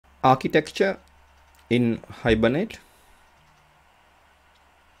architecture in Hibernate.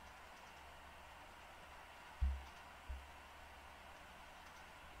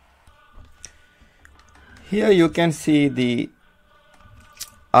 Here you can see the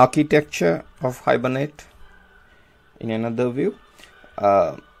architecture of Hibernate in another view.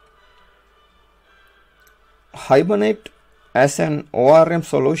 Hibernate as an ORM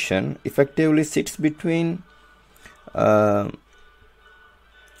solution effectively sits between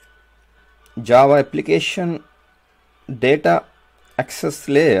Java application data access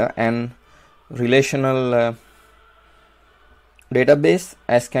layer and relational database,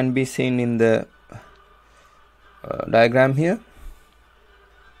 as can be seen in the diagram here.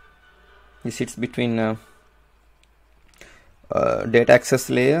 It sits between data access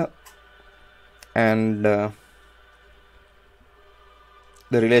layer and the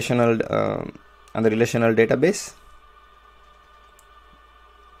relational database.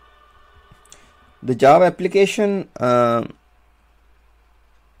 The Java application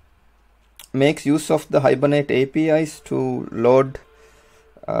makes use of the Hibernate APIs to load,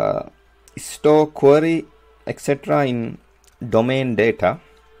 store, query, etc. in domain data.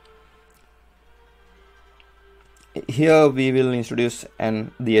 Here we will introduce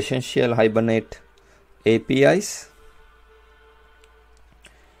the essential Hibernate APIs.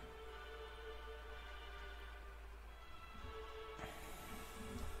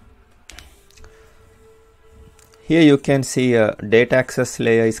 Here you can see a data access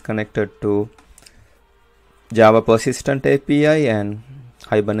layer is connected to Java Persistent API and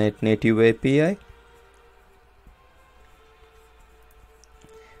Hibernate Native API.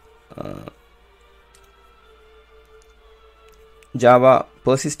 Java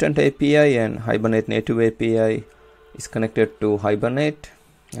Persistent API and Hibernate Native API is connected to Hibernate,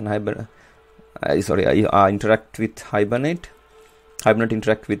 and interact with Hibernate. Hibernate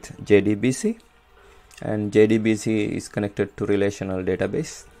interact with JDBC, and JDBC is connected to relational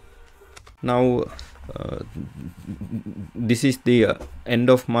database. Now this is the end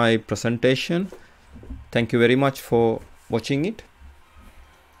of my presentation. Thank you very much for watching it.